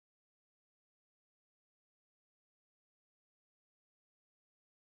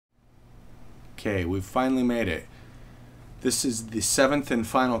Okay, we've finally made it. This is the 7th and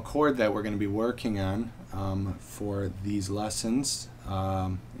final chord that we're going to be working on for these lessons,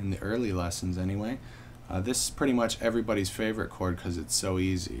 in the early lessons anyway. This is pretty much everybody's favorite chord because it's so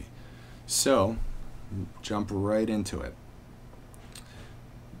easy. So, jump right into it.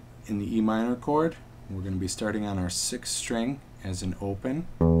 In the E minor chord, we're going to be starting on our 6th string as an open.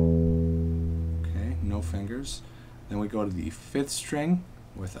 Okay, no fingers. Then we go to the 5th string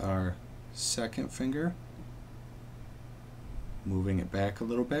with our 2nd finger, moving it back a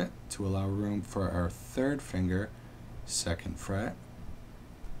little bit to allow room for our 3rd finger, 2nd fret.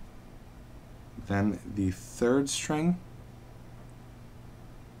 Then the 3rd string,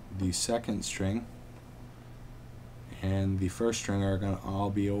 the 2nd string, and the 1st string are going to all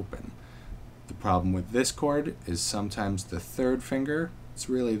be open. The problem with this chord is sometimes the 3rd finger, it's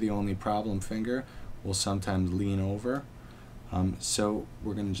really the only problem finger, will sometimes lean over. So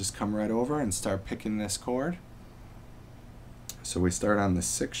we're going to just come right over and start picking this chord. So we start on the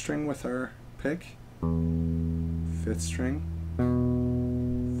 6th string with our pick, 5th string,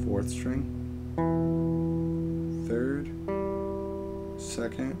 4th string, 3rd,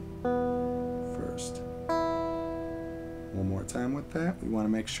 2nd, 1st. One more time with that. We want to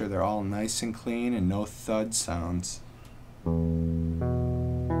make sure they're all nice and clean and no thud sounds.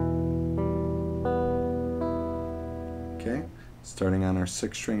 Okay, starting on our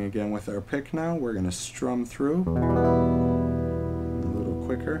 6th string again with our pick now, we're going to strum through a little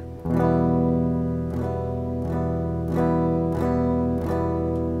quicker.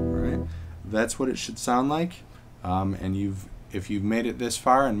 Alright, that's what it should sound like. And if you've made it this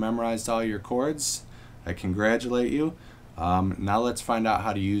far and memorized all your chords, I congratulate you. Now let's find out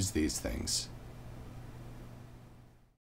how to use these things.